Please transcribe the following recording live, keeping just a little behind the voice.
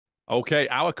Okay,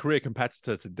 our career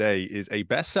competitor today is a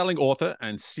best-selling author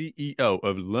and CEO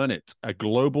of Learn It, a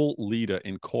global leader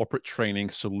in corporate training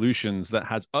solutions that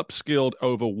has upskilled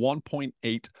over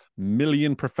 1.8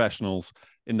 million professionals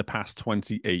in the past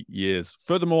 28 years.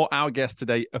 Furthermore, our guest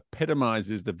today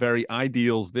epitomizes the very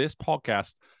ideals this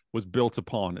podcast was built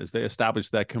upon as they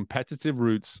established their competitive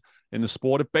roots in the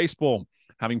sport of baseball,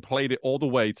 having played it all the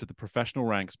way to the professional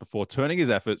ranks before turning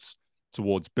his efforts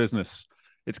towards business.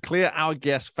 It's clear our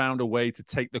guest found a way to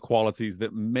take the qualities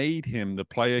that made him the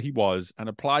player he was and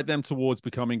applied them towards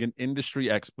becoming an industry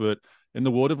expert in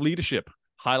the world of leadership,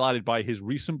 highlighted by his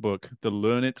recent book, The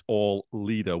Learn It All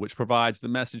Leader, which provides the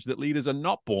message that leaders are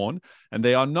not born and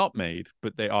they are not made,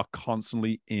 but they are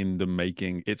constantly in the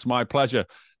making. It's my pleasure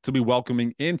to be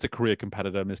welcoming into career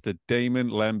competitor, Mr.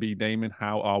 Damon Lembi. Damon,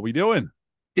 how are we doing?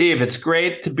 Steve, it's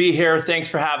great to be here. Thanks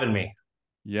for having me.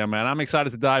 Yeah, man, I'm excited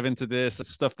to dive into this. There's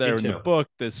stuff there in the book.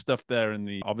 There's stuff there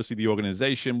in obviously the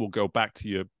organization. We'll go back to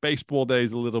your baseball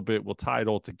days a little bit. We'll tie it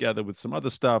all together with some other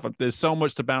stuff. There's so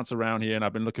much to bounce around here, and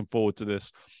I've been looking forward to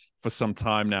this for some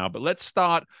time now. But let's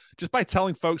start just by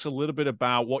telling folks a little bit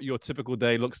about what your typical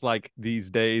day looks like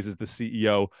these days as the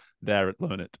CEO there at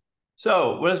Learn It.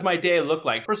 So what does my day look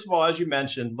like? First of all, as you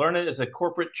mentioned, Learn It is a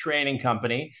corporate training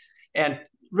company. And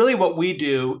really what we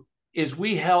do is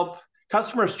we help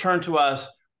customers turn to us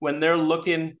when they're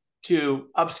looking to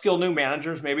upskill new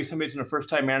managers. Maybe somebody's in a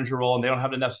first-time manager role and they don't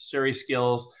have the necessary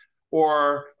skills,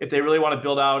 or if they really want to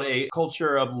build out a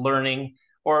culture of learning,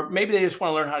 or maybe they just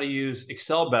want to learn how to use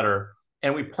Excel better.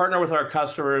 And we partner with our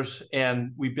customers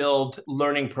and we build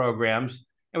learning programs.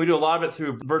 And we do a lot of it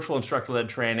through virtual instructor-led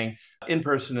training, in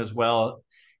person as well.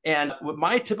 And what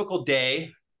my typical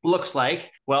day looks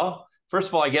like, well, first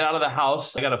of all, I get out of the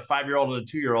house. I got a 5-year-old and a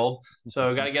 2-year-old, so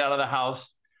I got to get out of the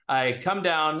house. I come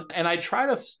down and I try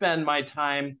to spend my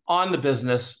time on the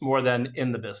business more than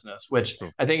in the business, which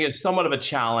I think is somewhat of a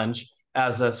challenge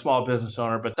as a small business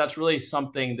owner, but that's really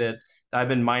something that I've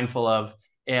been mindful of,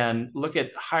 and look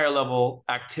at higher level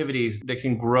activities that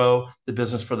can grow the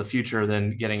business for the future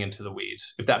than getting into the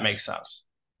weeds, if that makes sense.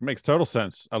 It makes total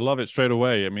sense. I love it straight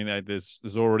away. I mean, there's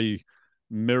already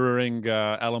mirroring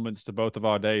elements to both of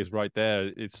our days right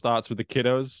there. It starts with the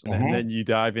kiddos and then you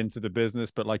dive into the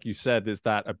business. But like you said, there's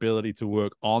that ability to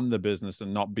work on the business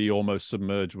and not be almost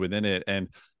submerged within it. And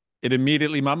it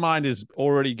immediately, my mind is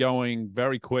already going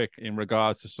very quick in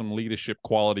regards to some leadership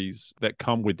qualities that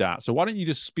come with that. So why don't you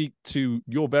just speak to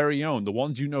your very own, the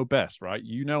ones you know best, right?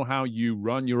 You know how you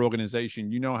run your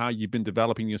organization. You know how you've been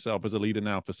developing yourself as a leader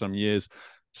now for some years.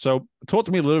 So talk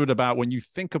to me a little bit about when you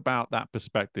think about that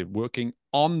perspective, working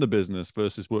on the business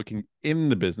versus working in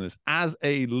the business as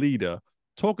a leader.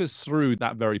 Talk us through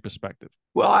that very perspective.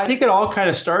 Well, I think it all kind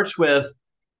of starts with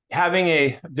having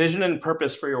a vision and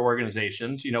purpose for your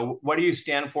organizations. You know, what do you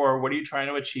stand for? What are you trying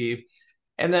to achieve?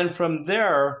 And then from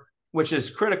there, which is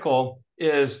critical,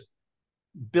 is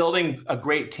building a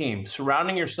great team,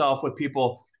 surrounding yourself with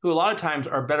people who a lot of times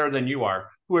are better than you are,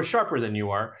 who are sharper than you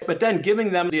are, but then giving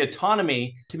them the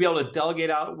autonomy to be able to delegate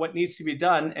out what needs to be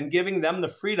done and giving them the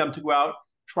freedom to go out,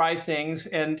 try things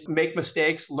and make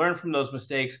mistakes, learn from those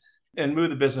mistakes, and move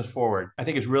the business forward. I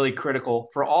think it's really critical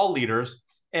for all leaders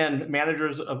and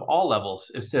managers of all levels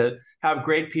is to have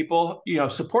great people,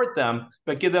 support them,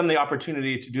 but give them the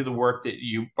opportunity to do the work that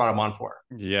you brought them on for.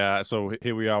 Yeah. So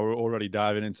here we are, we're already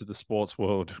diving into the sports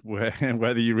world where,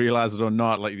 whether you realize it or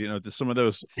not, there's some of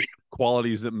those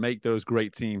qualities that make those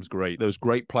great teams great, those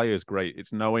great players great.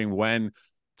 It's knowing when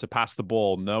to pass the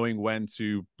ball, knowing when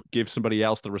to give somebody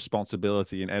else the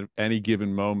responsibility in any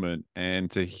given moment.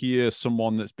 And to hear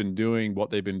someone that's been doing what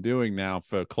they've been doing now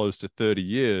for close to 30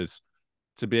 years,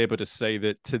 to be able to say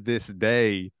that to this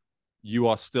day, you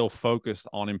are still focused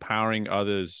on empowering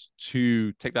others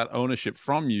to take that ownership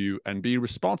from you and be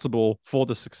responsible for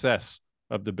the success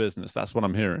of the business. That's what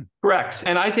I'm hearing. Correct.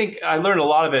 And I think I learned a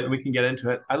lot of it, and we can get into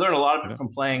it. I learned a lot of it from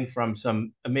playing from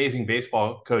some amazing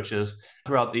baseball coaches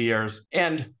throughout the years.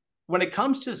 And when it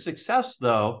comes to success,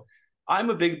 though, I'm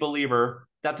a big believer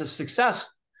that the success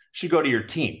should go to your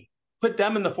team. Put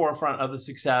them in the forefront of the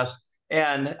success.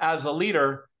 And as a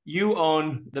leader, you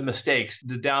own the mistakes,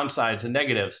 the downsides, the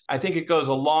negatives. I think it goes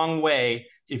a long way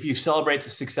if you celebrate the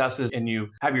successes and you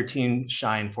have your team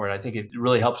shine for it. I think it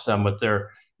really helps them with their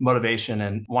motivation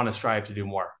and want to strive to do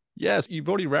more. Yes, you've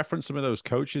already referenced some of those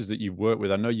coaches that you've worked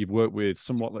with. I know you've worked with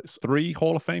somewhat like 3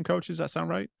 Hall of Fame coaches. Does that sound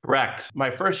right? Correct.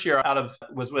 My first year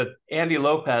was with Andy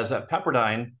Lopez at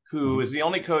Pepperdine, who is the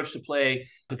only coach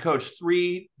to coach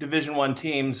 3 Division I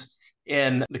teams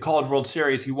in the College World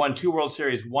Series. He won 2 World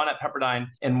Series, one at Pepperdine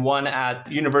and one at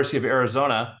University of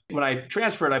Arizona. When I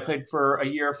transferred, I played for a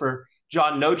year for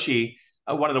John Nochi,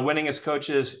 one of the winningest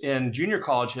coaches in junior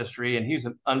college history, and he's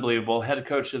an unbelievable head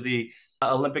coach of the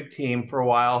Olympic team for a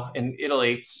while in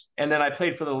Italy. And then I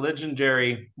played for the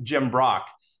legendary Jim Brock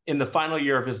in the final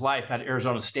year of his life at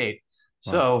Arizona State.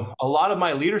 Wow. So a lot of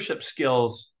my leadership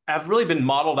skills have really been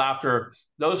modeled after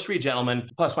those three gentlemen,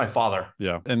 plus my father.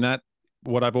 Yeah. And that,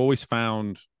 what I've always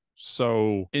found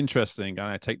so interesting, and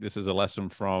I take this as a lesson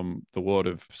from the world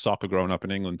of soccer growing up in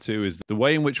England too, is the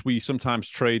way in which we sometimes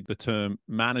trade the term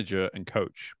manager and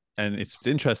coach. And it's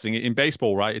interesting in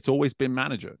baseball, right? It's always been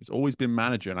manager. It's always been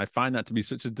manager. And I find that to be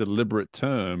such a deliberate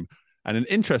term and an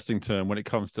interesting term when it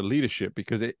comes to leadership,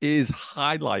 because it is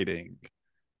highlighting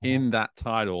in that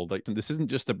title, like, this isn't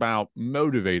just about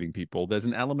motivating people. There's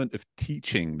an element of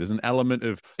teaching. There's an element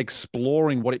of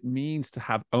exploring what it means to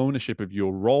have ownership of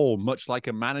your role, much like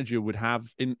a manager would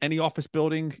have in any office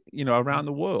building, around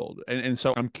the world. And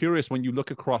so I'm curious, when you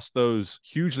look across those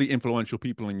hugely influential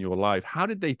people in your life, how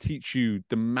did they teach you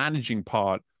the managing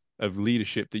part of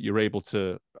leadership that you're able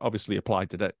to obviously apply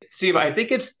today? Steve, I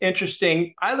think it's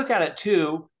interesting. I look at it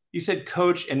too. You said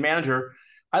coach and manager.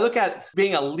 I look at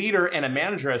being a leader and a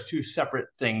manager as two separate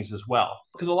things as well.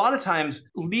 Because a lot of times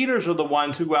leaders are the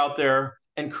ones who go out there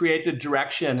and create the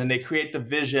direction and they create the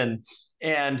vision,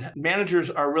 and managers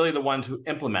are really the ones who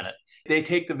implement it. They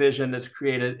take the vision that's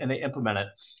created and they implement it.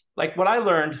 Like what I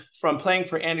learned from playing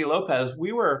for Andy Lopez,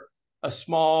 we were a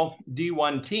small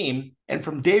D1 team. And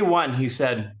from day one, he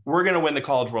said, we're going to win the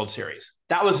College World Series.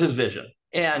 That was his vision.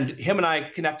 And him and I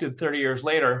connected 30 years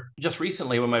later, just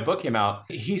recently when my book came out.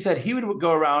 He said he would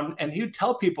go around and he would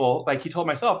tell people, like he told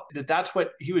myself, that that's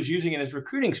what he was using in his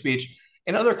recruiting speech.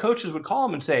 And other coaches would call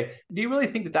him and say, do you really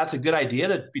think that that's a good idea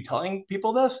to be telling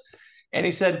people this? And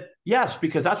he said, yes,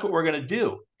 because that's what we're going to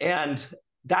do. And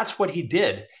that's what he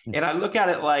did. And I look at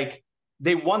it like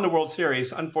they won the World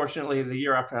Series, unfortunately, the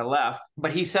year after I left.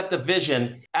 But he set the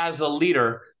vision as a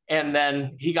leader. And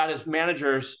then he got his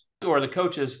managers or the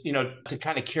coaches, to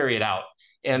kind of carry it out.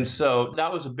 And so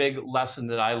that was a big lesson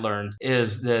that I learned,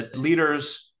 is that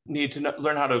leaders need to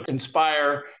learn how to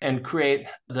inspire and create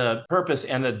the purpose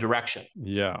and the direction.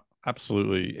 Yeah,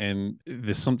 absolutely. And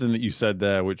there's something that you said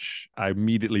there, which I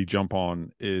immediately jump on,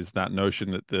 is that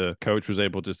notion that the coach was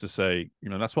able just to say,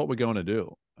 that's what we're going to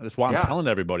do. That's why I'm telling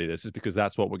everybody this, is because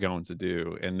that's what we're going to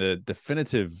do. And the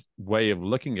definitive way of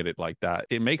looking at it like that,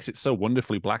 it makes it so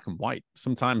wonderfully black and white.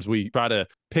 Sometimes we try to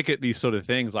pick at these sort of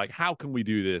things like, how can we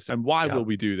do this? And why will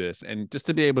we do this? And just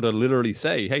to be able to literally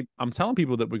say, hey, I'm telling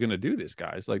people that we're going to do this,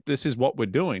 guys. Like, this is what we're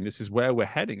doing. This is where we're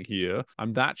heading here.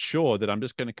 I'm that sure that I'm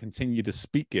just going to continue to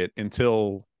speak it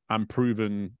until I'm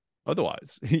proven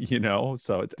otherwise,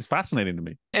 So it's fascinating to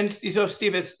me. And,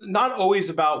 Steve, it's not always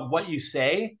about what you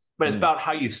say, but it's about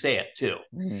how you say it too.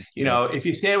 If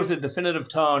you say it with a definitive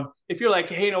tone, if you're like,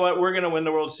 hey, you know what, we're going to win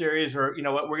the World Series, or you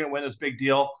know what, we're going to win this big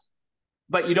deal,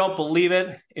 but you don't believe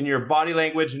it in your body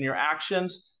language and your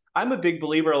actions. I'm a big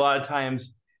believer a lot of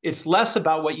times it's less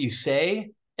about what you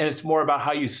say and it's more about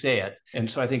how you say it. And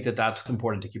so I think that that's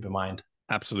important to keep in mind.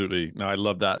 Absolutely. No, I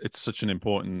love that. It's such an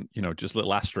important, just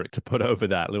little asterisk to put over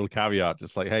that little caveat.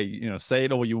 Just like, hey, say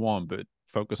it all you want, but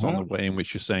focus on the way in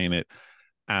which you're saying it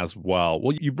as well.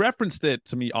 Well, you referenced it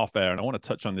to me off air, and I want to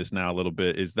touch on this now a little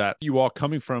bit, is that you are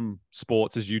coming from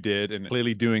sports as you did and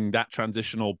clearly doing that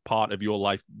transitional part of your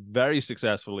life very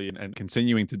successfully and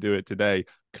continuing to do it today.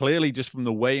 Clearly, just from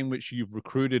the way in which you've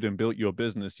recruited and built your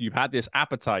business, you've had this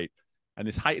appetite and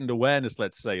this heightened awareness,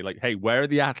 let's say, like, hey, where are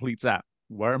the athletes at?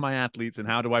 Where are my athletes and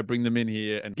how do I bring them in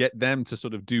here and get them to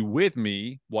sort of do with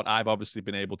me what I've obviously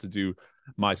been able to do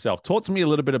myself? Talk to me a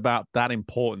little bit about that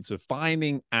importance of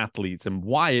finding athletes and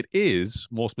why it is,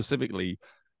 more specifically,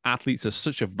 athletes are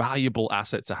such a valuable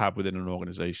asset to have within an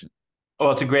organization.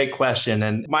 Oh, it's a great question.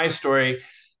 And my story,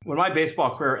 when my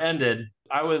baseball career ended,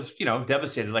 I was,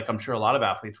 devastated, like I'm sure a lot of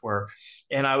athletes were.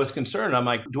 And I was concerned. I'm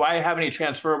like, do I have any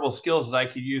transferable skills that I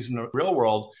could use in the real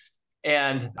world?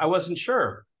 And I wasn't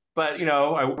sure. But,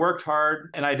 I worked hard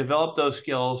and I developed those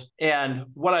skills. And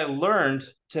what I learned,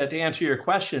 to answer your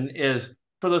question, is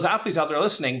for those athletes out there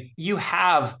listening, you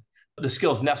have the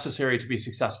skills necessary to be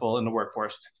successful in the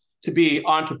workforce, to be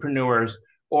entrepreneurs,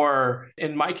 or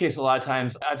in my case, a lot of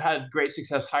times I've had great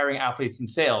success hiring athletes in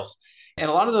sales. And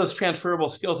a lot of those transferable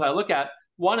skills I look at,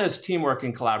 one is teamwork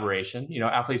and collaboration.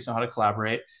 Athletes know how to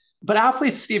collaborate. But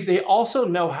athletes, Steve, they also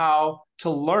know how to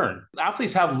learn.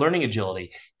 Athletes have learning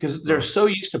agility because they're so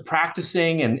used to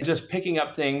practicing and just picking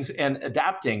up things and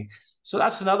adapting. So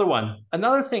that's another one.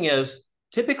 Another thing is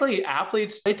typically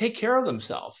athletes, they take care of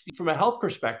themselves from a health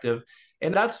perspective.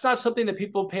 And that's not something that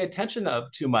people pay attention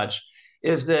of too much,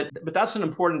 but that's an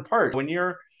important part. When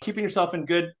you're keeping yourself in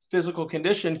good physical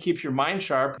condition, keeps your mind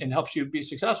sharp and helps you be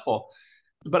successful.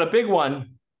 But a big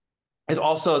one is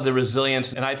also the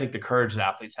resilience and I think the courage that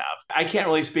athletes have. I can't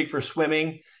really speak for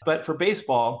swimming, but for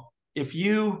baseball, if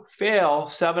you fail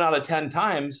 7 out of 10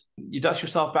 times, you dust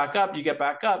yourself back up, you get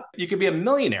back up, you could be a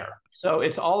millionaire. So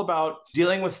it's all about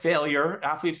dealing with failure.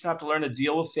 Athletes have to learn to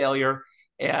deal with failure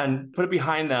and put it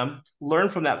behind them, learn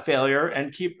from that failure,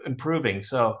 and keep improving.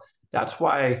 So that's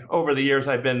why over the years,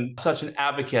 I've been such an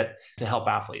advocate to help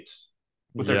athletes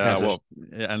with their Yeah, transition.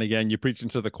 well, and again, you're preaching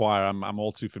to the choir. I'm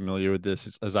all too familiar with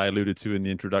this. As I alluded to in the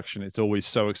introduction, it's always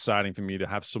so exciting for me to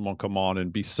have someone come on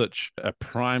and be such a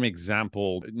prime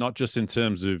example, not just in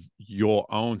terms of your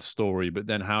own story, but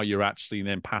then how you're actually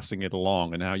then passing it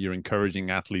along and how you're encouraging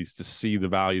athletes to see the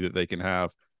value that they can have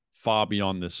far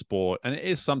beyond the sport. And it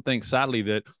is something, sadly,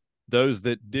 that those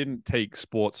that didn't take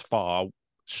sports far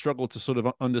struggle to sort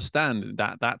of understand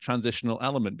that transitional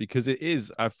element, because it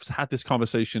is, I've had this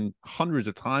conversation hundreds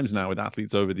of times now with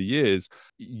athletes over the years.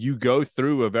 You go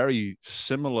through a very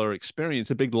similar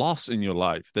experience, a big loss in your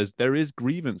life. There is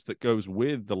grievance that goes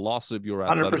with the loss of your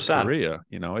athletic 100%. career.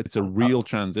 It's a real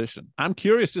transition. I'm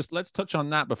curious, just let's touch on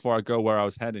that before I go where I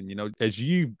was heading. As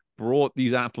you brought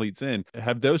these athletes in,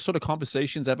 have those sort of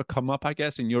conversations ever come up, I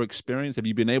guess, in your experience? Have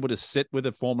you been able to sit with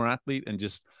a former athlete and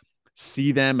just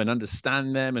see them and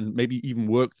understand them and maybe even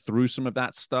work through some of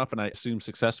that stuff, and I assume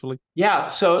successfully? Yeah.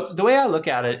 So the way I look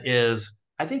at it is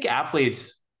I think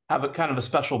athletes have a kind of a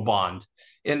special bond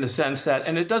in the sense that,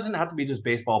 and it doesn't have to be just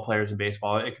baseball players in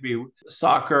baseball, it could be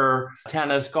soccer,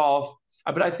 tennis, golf.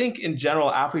 But I think in general,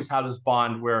 athletes have this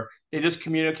bond where they just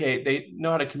communicate, they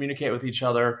know how to communicate with each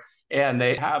other, and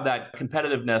they have that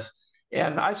competitiveness.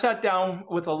 And I've sat down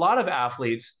with a lot of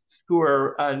athletes who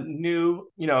are new,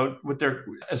 with their,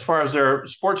 as far as their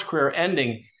sports career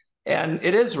ending. And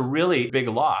it is a really big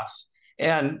loss.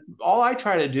 And all I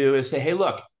try to do is say, hey,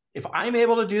 look, if I'm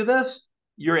able to do this,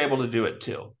 you're able to do it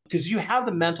too. Because you have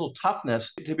the mental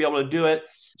toughness to be able to do it.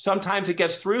 Sometimes it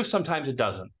gets through, sometimes it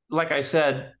doesn't. Like I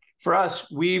said, for us,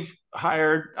 we've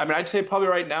hired, I'd say probably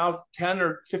right now, 10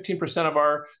 or 15% of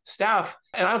our staff,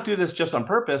 and I don't do this just on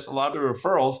purpose, a lot of the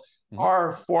referrals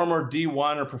are former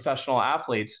D1 or professional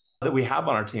athletes that we have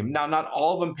on our team. Now, not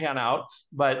all of them pan out,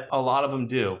 but a lot of them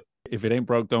do. If it ain't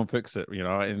broke, don't fix it,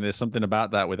 and there's something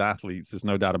about that with athletes. There's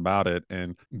no doubt about it.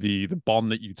 And the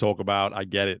bond that you talk about, I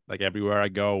get it. Like everywhere I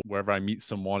go, wherever I meet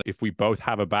someone, if we both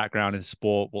have a background in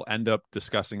sport, we'll end up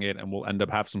discussing it and we'll end up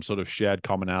have some sort of shared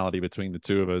commonality between the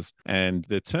two of us. And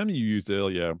the term you used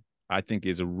earlier, I think,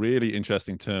 is a really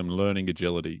interesting term, learning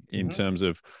agility, in terms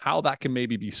of how that can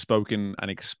maybe be spoken and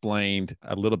explained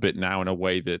a little bit now in a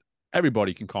way that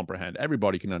everybody can comprehend,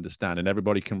 everybody can understand, and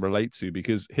everybody can relate to.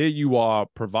 Because here you are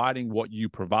providing what you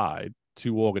provide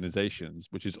to organizations,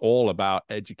 which is all about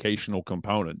educational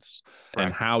components. Correct.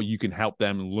 And how you can help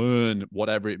them learn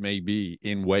whatever it may be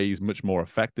in ways much more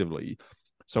effectively.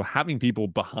 So having people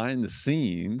behind the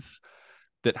scenes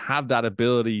that have that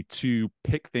ability to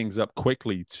pick things up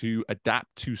quickly, to adapt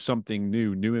to something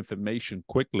new information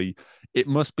quickly, it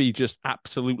must be just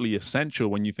absolutely essential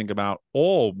when you think about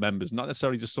all members, not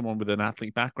necessarily just someone with an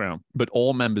athlete background, but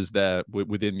all members there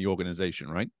within the organization,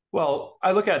 right? Well,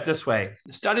 I look at it this way.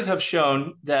 Studies have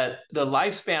shown that the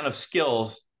lifespan of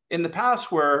skills in the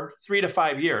past were 3 to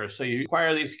 5 years. So you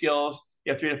acquire these skills,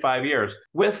 you have 3 to 5 years.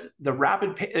 With the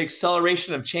rapid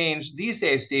acceleration of change these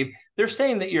days, Steve, they're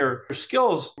saying that your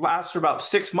skills last for about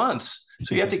 6 months.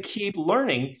 So you have to keep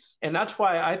learning. And that's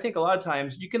why I think a lot of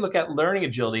times you can look at learning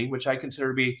agility, which I consider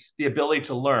to be the ability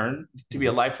to learn, to be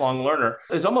a lifelong learner.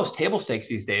 It's almost table stakes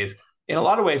these days. In a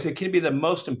lot of ways, it can be the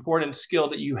most important skill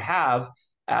that you have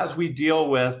as we deal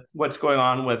with what's going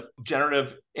on with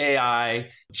generative AI,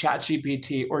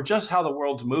 ChatGPT, or just how the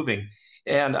world's moving.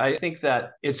 And I think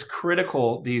that it's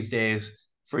critical these days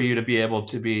for you to be able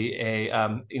to be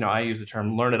I use the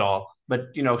term learn it all, but,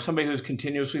 somebody who's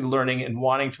continuously learning and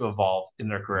wanting to evolve in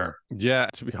their career. Yeah,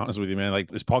 to be honest with you, man, like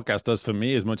this podcast does for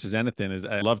me as much as anything is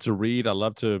I love to read. I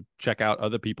love to check out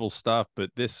other people's stuff, but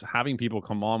this having people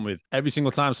come on with every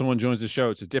single time someone joins the show,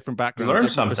 it's a different background,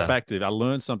 different perspective. I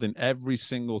learn something every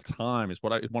single time. It's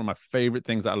one of my favorite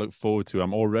things that I look forward to.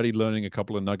 I'm already learning a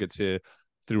couple of nuggets here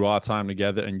through our time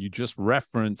together. And you just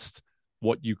referenced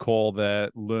what you call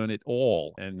the learn it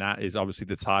all. And that is obviously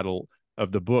the title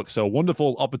of the book. So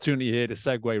wonderful opportunity here to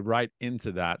segue right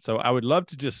into that. So I would love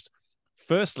to just,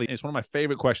 firstly, it's one of my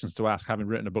favorite questions to ask, having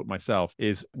written a book myself,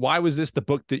 is why was this the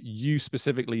book that you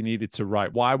specifically needed to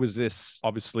write? Why was this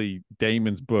obviously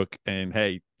Damon's book? And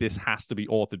hey, this has to be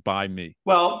authored by me.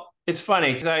 Well, it's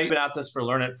funny because I've been at this for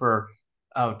Learn It for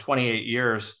 28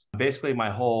 years, basically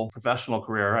my whole professional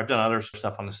career. I've done other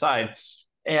stuff on the side.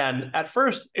 And at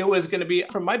first, it was going to be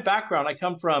from my background. I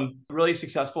come from a really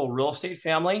successful real estate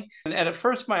family. And at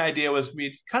first, my idea was to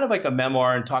be kind of like a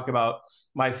memoir and talk about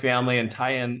my family and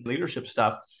tie in leadership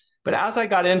stuff. But as I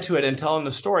got into it and telling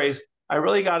the stories, I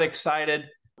really got excited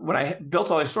when I built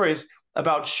all these stories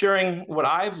about sharing what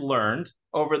I've learned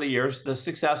over the years, the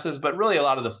successes, but really a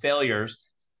lot of the failures.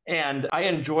 And I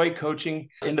enjoy coaching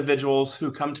individuals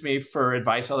who come to me for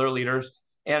advice, other leaders.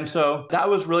 And so that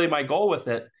was really my goal with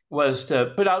it, was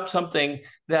to put out something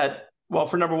that, well,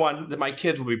 for number one, that my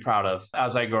kids will be proud of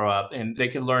as I grow up, and they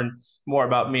can learn more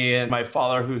about me and my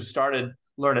father who started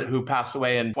Learn It, who passed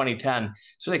away in 2010.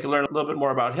 So they can learn a little bit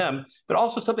more about him, but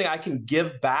also something I can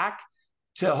give back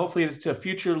to hopefully to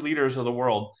future leaders of the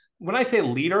world. When I say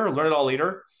leader, Learn It All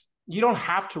leader, you don't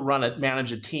have to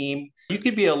manage a team. You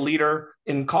could be a leader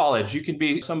in college. You could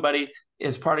be somebody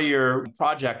as part of your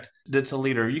project that's a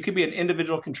leader. You could be an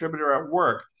individual contributor at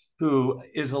work who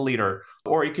is a leader,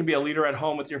 or you can be a leader at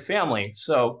home with your family.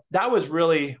 So that was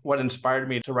really what inspired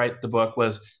me to write the book,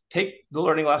 was take the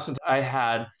learning lessons I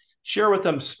had, share with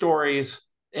them stories,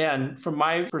 and from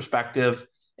my perspective,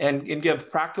 and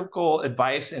give practical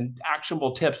advice and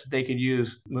actionable tips that they could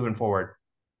use moving forward.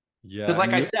 Yeah. Because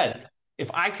like I said,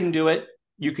 if I can do it,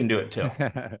 you can do it too.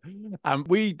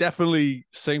 We definitely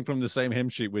sing from the same hymn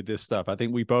sheet with this stuff. I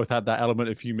think we both have that element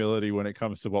of humility when it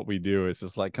comes to what we do. It's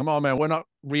just like, come on, man, we're not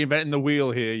reinventing the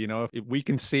wheel here. You know, if we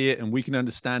can see it and we can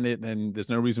understand it, then there's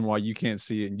no reason why you can't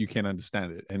see it and you can't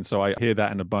understand it. And so I hear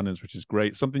that in abundance, which is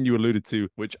great. Something you alluded to,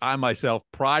 which I myself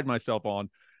pride myself on,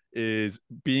 is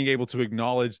being able to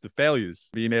acknowledge the failures,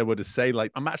 being able to say,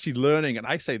 like, I'm actually learning. And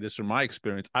I say this from my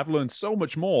experience. I've learned so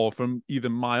much more from either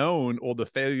my own or the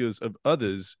failures of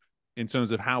others in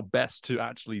terms of how best to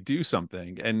actually do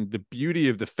something. And the beauty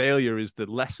of the failure is the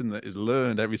lesson that is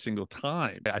learned every single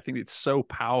time. I think it's so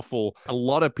powerful. A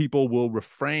lot of people will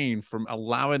refrain from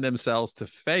allowing themselves to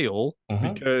fail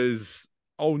because,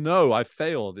 oh no, I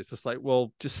failed. It's just like,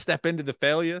 well, just step into the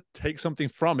failure, take something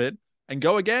from it, and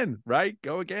go again, right?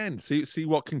 Go again. See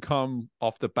what can come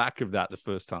off the back of that the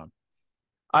first time.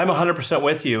 I'm 100%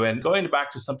 with you. And going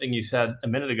back to something you said a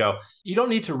minute ago, you don't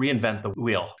need to reinvent the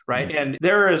wheel, right? And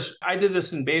I did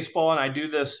this in baseball, and I do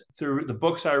this through the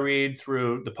books I read,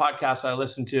 through the podcasts I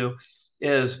listen to,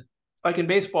 is like in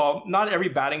baseball, not every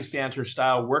batting stance or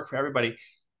style work for everybody,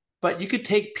 but you could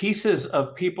take pieces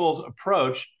of people's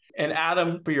approach and add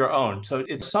them for your own. So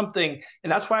it's something,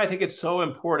 and that's why I think it's so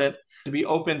important to be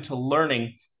open to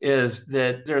learning, is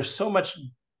that there's so much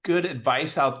good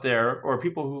advice out there, or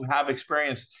people who have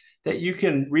experience that you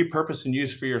can repurpose and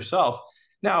use for yourself.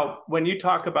 Now, when you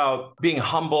talk about being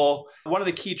humble, one of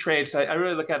the key traits I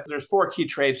really look at, there's 4 key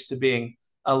traits to being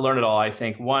a learn it all, I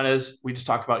think. One is, we just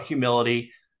talked about,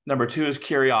 humility. Number 2 is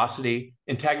curiosity,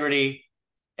 integrity,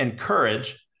 and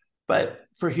courage. But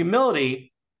for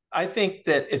humility, I think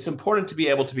that it's important to be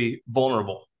able to be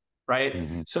vulnerable, right?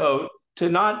 So to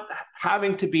not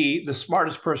having to be the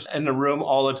smartest person in the room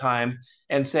all the time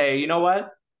and say, you know what,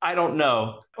 I don't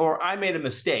know, or I made a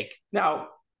mistake. Now,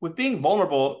 with being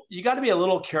vulnerable, you got to be a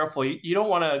little careful. You don't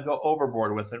want to go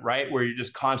overboard with it, right? Where you're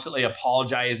just constantly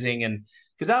apologizing. And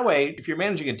because that way, if you're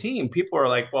managing a team, people are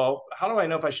like, well, how do I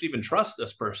know if I should even trust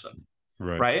this person?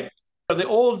 Right? The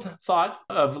old thought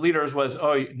of leaders was,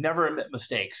 oh, you never admit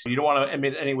mistakes. You don't want to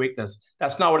admit any weakness.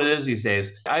 That's not what it is these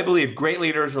days. I believe great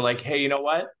leaders are like, hey, you know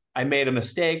what? I made a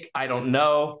mistake. I don't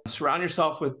know. Surround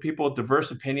yourself with people with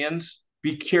diverse opinions.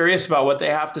 Be curious about what they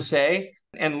have to say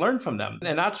and learn from them.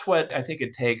 And that's what I think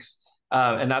it takes.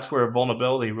 And that's where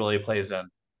vulnerability really plays in.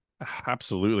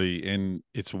 Absolutely. And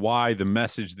it's why the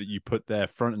message that you put there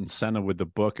front and center with the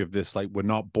book of this, like, we're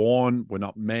not born, we're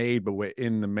not made, but we're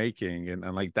in the making.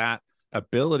 And like that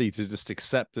ability to just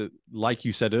accept that, like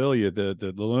you said earlier,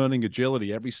 the learning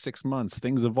agility, every 6 months,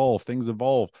 things evolve.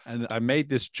 And I made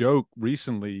this joke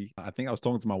recently. I think I was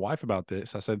talking to my wife about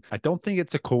this. I said, I don't think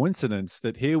it's a coincidence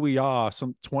that here we are,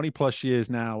 some 20 plus years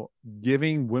now,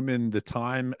 giving women the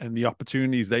time and the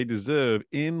opportunities they deserve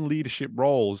in leadership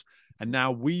roles. And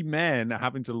now we men are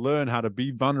having to learn how to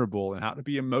be vulnerable and how to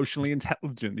be emotionally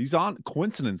intelligent. These aren't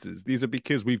coincidences. These are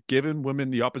because we've given women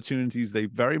the opportunities they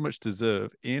very much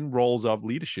deserve in roles of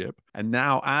leadership. And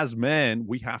now as men,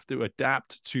 we have to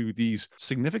adapt to these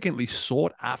significantly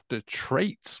sought after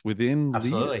traits within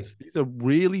leaders. These are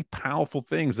really powerful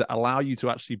things that allow you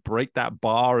to actually break that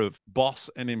bar of boss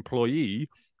and employee,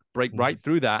 break right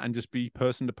through that, and just be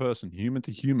person to person, human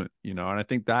to human, you know? And I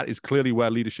think that is clearly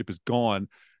where leadership has gone.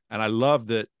 And I love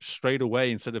that straight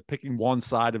away, instead of picking one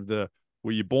side of the,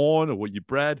 were you born or were you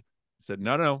bred, said,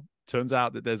 no, turns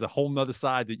out that there's a whole nother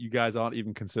side that you guys aren't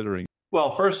even considering.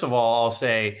 Well, first of all, I'll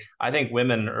say I think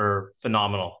women are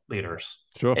phenomenal leaders.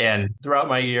 Sure. And throughout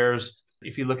my years,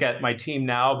 if you look at my team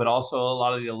now, but also a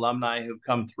lot of the alumni who've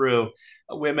come through,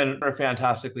 women are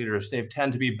fantastic leaders. They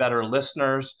tend to be better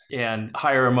listeners and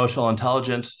higher emotional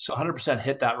intelligence. So 100%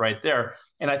 hit that right there.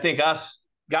 And I think us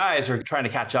guys are trying to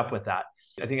catch up with that.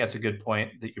 I think that's a good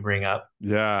point that you bring up.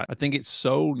 Yeah, I think it's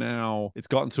so now, it's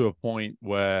gotten to a point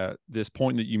where this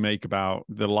point that you make about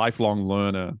the lifelong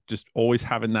learner, just always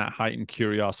having that heightened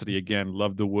curiosity. Again,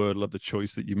 love the word, love the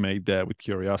choice that you made there with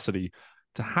curiosity.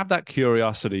 To have that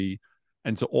curiosity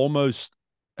and to almost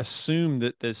assume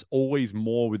that there's always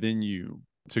more within you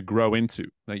to grow into.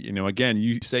 Like, again,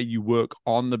 you say you work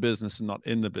on the business and not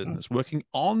in the business. Working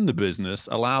on the business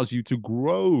allows you to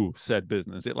grow said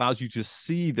business. It allows you to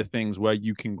see the things where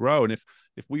you can grow. And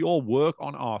if we all work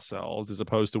on ourselves as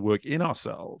opposed to work in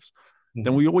ourselves,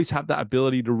 then we always have that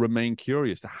ability to remain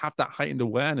curious, to have that heightened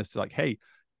awareness to like, hey,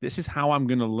 this is how I'm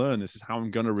going to learn. This is how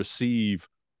I'm going to receive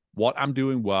what I'm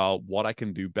doing well, what I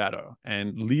can do better.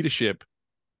 And leadership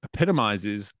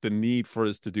epitomizes the need for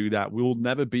us to do that. We will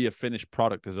never be a finished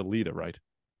product as a leader, right?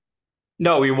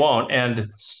 No, we won't.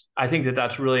 And I think that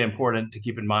that's really important to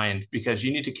keep in mind because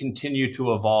you need to continue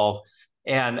to evolve.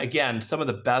 And again, some of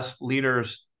the best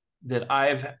leaders that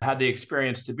I've had the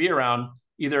experience to be around,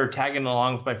 either tagging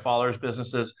along with my followers'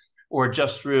 businesses or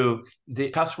just through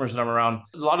the customers that I'm around,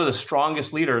 a lot of the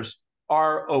strongest leaders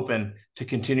are open to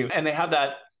continue. And they have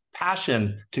that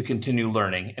passion to continue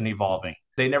learning and evolving.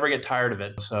 They never get tired of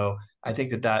it. So I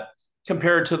think that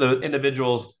compared to the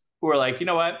individuals who are like, you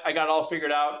know what, I got it all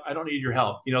figured out. I don't need your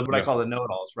help. What I call the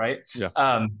know-it-alls, right?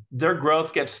 Yeah. Their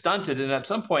growth gets stunted. And at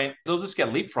some point, they'll just get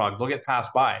leapfrogged. They'll get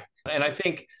passed by. And I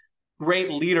think great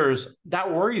leaders,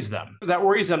 that worries them. That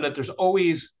worries them that there's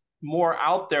always more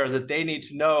out there that they need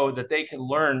to know that they can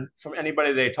learn from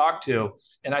anybody they talk to.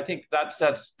 And I think that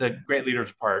sets the great leaders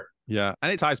apart. Yeah.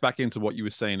 And it ties back into what you were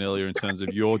saying earlier in terms of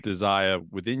your desire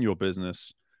within your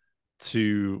business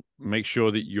to make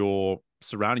sure that you're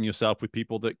surrounding yourself with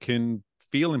people that can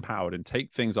feel empowered and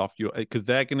take things off your, because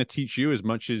they're going to teach you as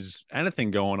much as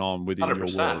anything going on within 100%.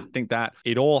 your world. I think that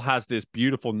it all has this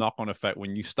beautiful knock-on effect.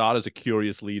 When you start as a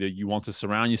curious leader, you want to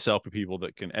surround yourself with people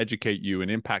that can educate you and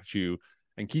impact you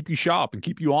and keep you sharp and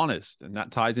keep you honest. And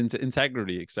that ties into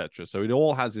integrity, etc. So it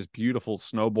all has this beautiful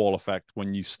snowball effect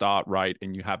when you start right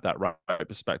and you have that right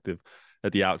perspective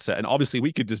at the outset. And obviously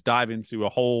we could just dive into a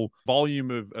whole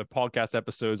volume of podcast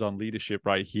episodes on leadership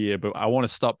right here, but I want to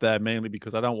stop there mainly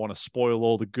because I don't want to spoil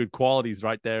all the good qualities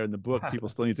right there in the book. People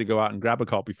still need to go out and grab a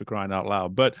copy, for crying out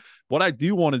loud. But what I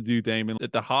do want to do, Damon,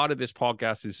 at the heart of this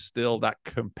podcast is still that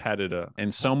competitor.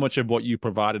 And so much of what you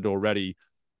provided already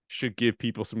should give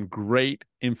people some great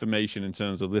information in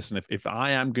terms of, listen, if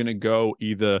I am going to go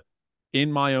either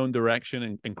in my own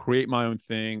direction and create my own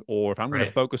thing, or if I'm going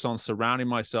to focus on surrounding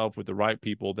myself with the right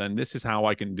people, then this is how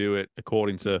I can do it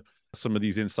according to some of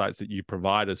these insights that you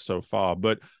provide us so far.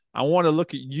 But I want to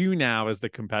look at you now as the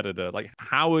competitor. Like,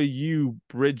 how are you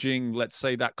bridging, let's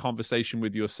say, that conversation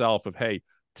with yourself of, hey,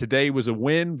 today was a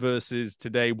win versus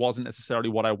today wasn't necessarily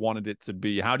what I wanted it to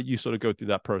be? How do you sort of go through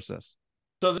that process?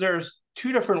 So there's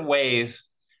two different ways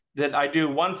that I do,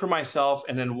 one for myself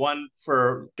and then one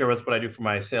for share with what I do for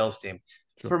my sales team.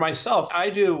 Sure. For myself, I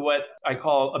do what I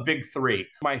call a big three,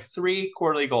 my 3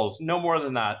 quarterly goals, no more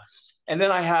than that. And then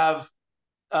I have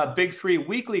big 3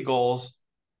 weekly goals,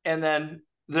 and then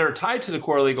they're tied to the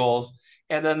quarterly goals,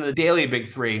 and then the daily big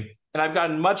 3. And I've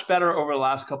gotten much better over the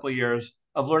last couple of years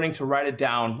of learning to write it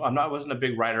down. Wasn't a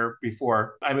big writer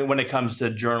before. I mean, when it comes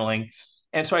to journaling.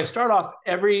 And so I start off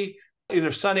every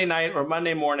either Sunday night or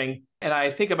Monday morning, and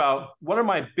I think about what are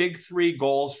my big 3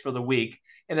 goals for the week.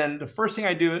 And then the first thing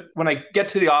I do when I get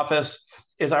to the office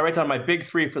is I write down my big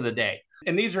 3 for the day.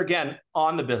 And these are, again,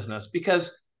 on the business, because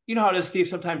you know how it is, Steve.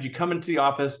 Sometimes you come into the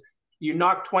office, you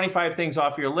knock 25 things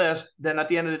off your list. Then at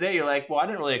the end of the day, you're like, well, I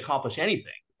didn't really accomplish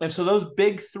anything. And so those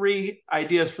big 3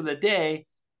 ideas for the day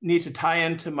need to tie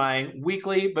into my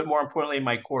weekly, but more importantly,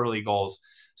 my quarterly goals.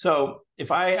 So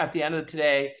if I, at the end of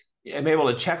today, am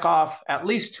able to check off at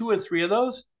least 2 or 3 of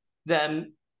those,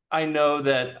 then I know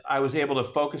that I was able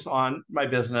to focus on my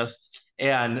business.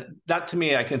 And that, to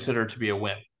me, I consider to be a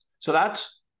win. So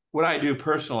that's what I do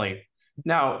personally.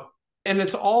 Now, and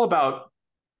it's all about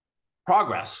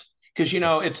progress, because,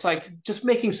 it's like just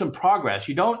making some progress.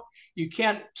 You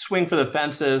can't swing for the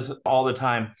fences all the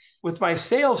time. With my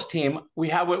sales team, we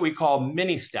have what we call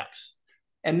mini steps.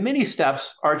 And mini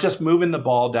steps are just moving the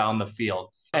ball down the field.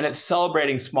 And it's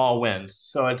celebrating small wins.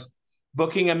 So it's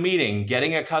booking a meeting,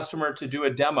 getting a customer to do a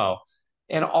demo.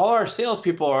 And all our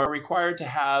salespeople are required to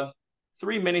have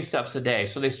 3 mini steps a day.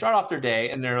 So they start off their day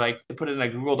and they're like, they put it in a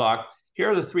Google Doc,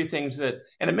 here are the three things that,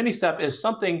 and a mini step is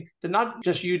something that not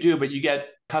just you do, but you get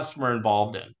customer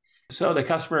involved in. So the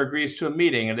customer agrees to a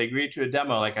meeting, and they agree to a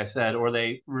demo, like I said, or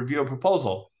they review a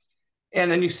proposal. And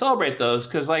then you celebrate those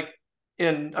because, like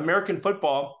in American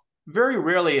football, very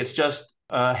rarely it's just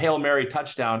a Hail Mary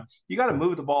touchdown. You got to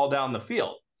move the ball down the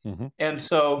field. Mm-hmm. And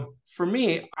so for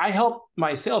me, I help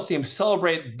my sales team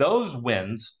celebrate those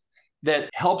wins that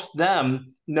helps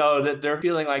them know that they're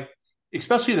feeling like,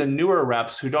 especially the newer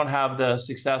reps who don't have the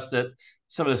success that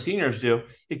some of the seniors do,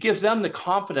 it gives them the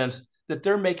confidence that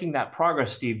they're making that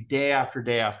progress, Steve, day after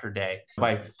day after day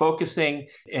by focusing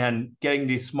and getting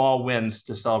these small wins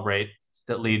to celebrate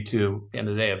that lead to, at the end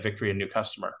of the day, a victory, a new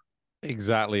customer.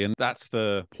 Exactly. And that's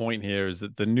the point here, is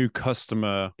that the new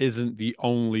customer isn't the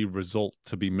only result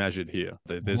to be measured here.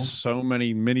 There's so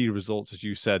many mini results, as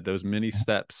you said, those mini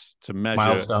steps to measure,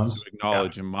 milestones, to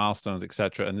acknowledge, and milestones,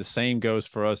 etc. And the same goes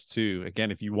for us too.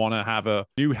 Again, if you want to have a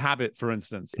new habit, for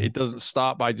instance, it doesn't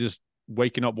start by just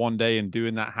waking up one day and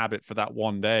doing that habit for that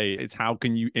one day. It's how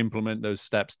can you implement those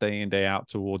steps day in, day out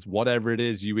towards whatever it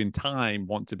is you in time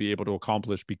want to be able to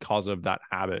accomplish because of that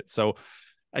habit. So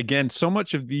again, so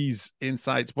much of these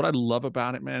insights, what I love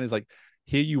about it, man, is like,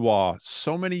 here you are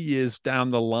so many years down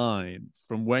the line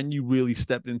from when you really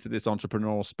stepped into this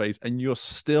entrepreneurial space, and you're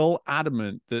still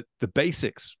adamant that the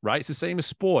basics, right? It's the same as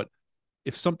sport.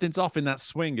 If something's off in that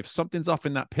swing, if something's off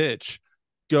in that pitch,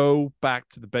 go back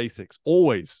to the basics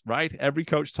always, right? Every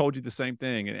coach told you the same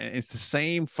thing. And it's the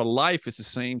same for life. It's the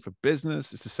same for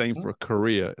business. It's the same for a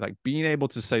career. Like being able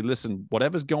to say, listen,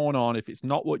 whatever's going on, if it's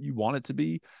not what you want it to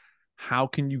be, how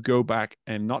can you go back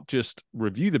and not just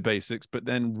review the basics, but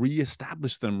then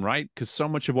reestablish them, right? Because so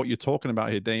much of what you're talking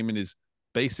about here, Damon, is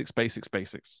basics, basics,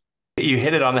 basics. You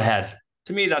hit it on the head.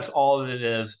 To me, that's all that it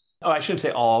is. Oh, I shouldn't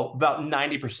say all, about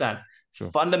 90%.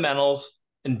 Sure. Fundamentals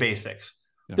and basics.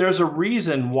 Yeah. There's a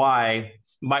reason why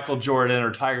Michael Jordan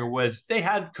or Tiger Woods, they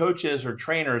had coaches or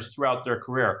trainers throughout their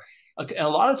career. And a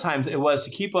lot of times it was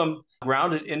to keep them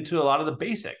grounded into a lot of the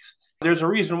basics. There's a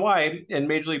reason why in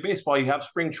Major League Baseball, you have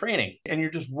spring training and you're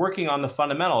just working on the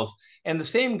fundamentals. And the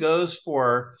same goes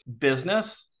for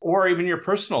business or even your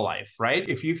personal life, right?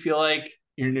 If you feel like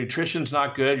your nutrition's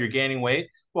not good, you're gaining weight,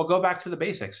 well, go back to the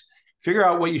basics. Figure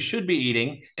out what you should be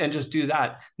eating and just do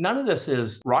that. None of this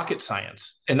is rocket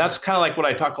science. And that's kind of like what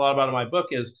I talk a lot about in my book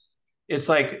is it's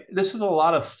like, this is a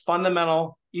lot of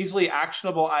fundamental, easily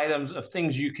actionable items of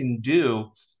things you can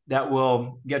do that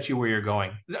will get you where you're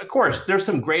going. Of course, there's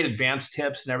some great advanced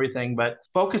tips and everything, but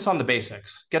focus on the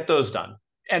basics, get those done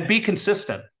and be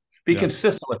consistent. Be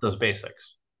consistent with those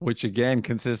basics. Which again,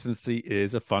 consistency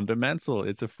is a fundamental.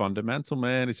 It's a fundamental,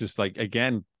 man. It's just like,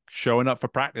 again, showing up for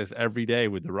practice every day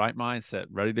with the right mindset,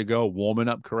 ready to go, warming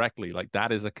up correctly. Like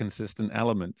that is a consistent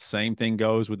element. Same thing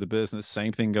goes with the business.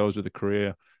 Same thing goes with the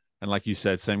career. And like you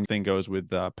said, same thing goes with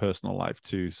personal life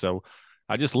too. So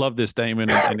I just love this, Damon,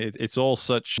 and it's all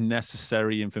such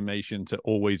necessary information to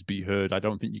always be heard. I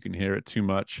don't think you can hear it too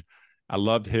much. I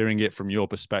loved hearing it from your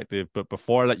perspective. But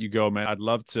before I let you go, man, I'd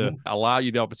love to allow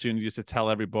you the opportunity just to tell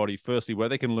everybody, firstly, where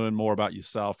they can learn more about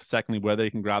yourself. Secondly, where they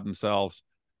can grab themselves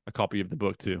a copy of the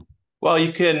book too. Well,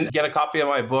 you can get a copy of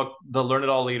my book, The Learn It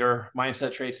All Leader,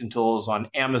 Mindset, Traits, and Tools on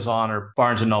Amazon or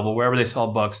Barnes & Noble, wherever they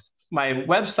sell books. My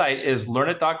website is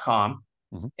learnit.com.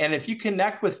 And if you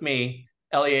connect with me,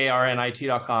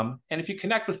 learnit.com. And if you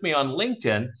connect with me on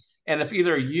LinkedIn, and if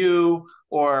either you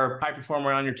or a high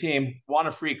performer on your team want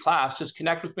a free class, just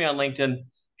connect with me on LinkedIn,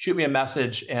 shoot me a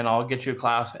message, and I'll get you a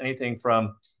class, anything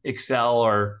from Excel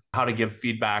or how to give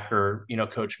feedback or,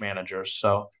 coach managers.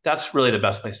 So that's really the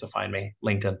best place to find me,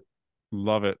 LinkedIn.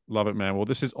 Love it, man. Well,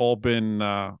 this has all been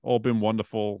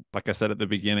wonderful. Like I said at the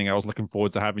beginning, I was looking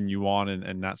forward to having you on,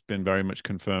 and that's been very much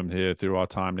confirmed here through our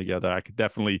time together. I could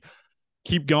definitely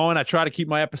keep going. I try to keep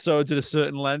my episodes at a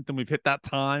certain length, and we've hit that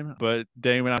time. But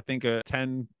Damon, I think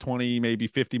 10, 20, maybe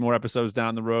 50 more episodes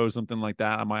down the road, something like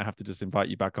that, I might have to just invite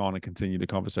you back on and continue the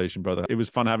conversation, brother. It was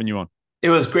fun having you on. It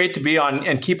was great to be on,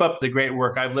 and keep up the great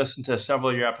work. I've listened to several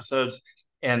of your episodes,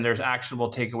 and there's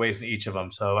actionable takeaways in each of them.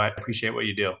 So I appreciate what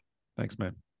you do. Thanks,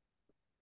 man.